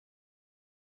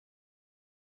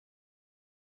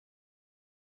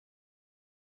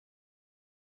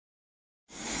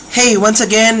Hey, once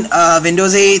again,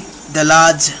 Windows 8, the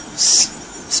large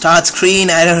start screen.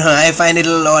 I don't know, I find it a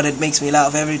little odd. It makes me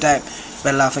laugh every time.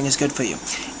 Well, laughing is good for you.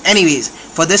 Anyways,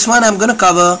 for this one, I'm gonna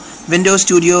cover Windows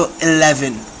Studio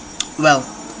 11. Well,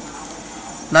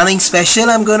 nothing special.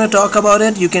 I'm gonna talk about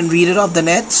it. You can read it off the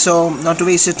net, so not to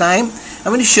waste your time,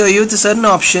 I'm going to show you the certain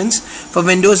options for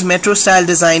Windows Metro style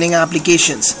designing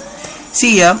applications.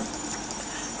 See here,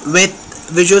 with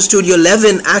Visual Studio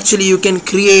 11, actually you can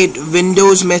create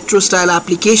Windows Metro style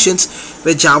applications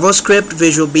with JavaScript,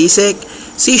 Visual Basic,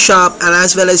 C# and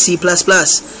as well as C++.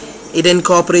 It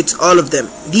incorporates all of them.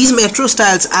 These Metro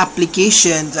styles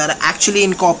applications are actually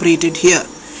incorporated here,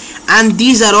 and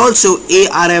these are also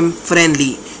ARM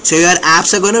friendly, so your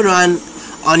apps are going to run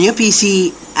on your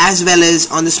PC as well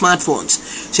as on the smartphones.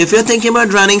 So if you're thinking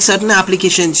about running certain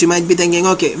applications, you might be thinking,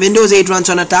 okay, Windows 8 runs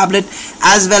on a tablet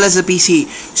as well as a PC,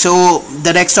 so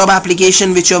the desktop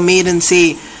application which are made in,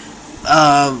 say,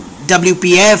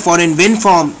 WPF or in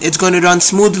WinForm, it's going to run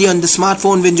smoothly on the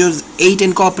smartphone Windows 8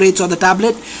 incorporates or the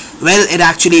tablet. Well, it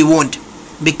actually won't,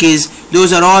 because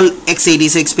those are all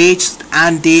x86 based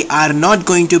and they are not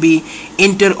going to be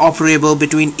interoperable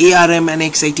between ARM and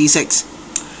x86.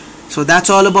 So that's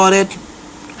all about it.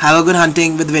 Have a good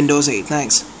hunting with Windows 8.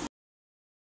 Thanks.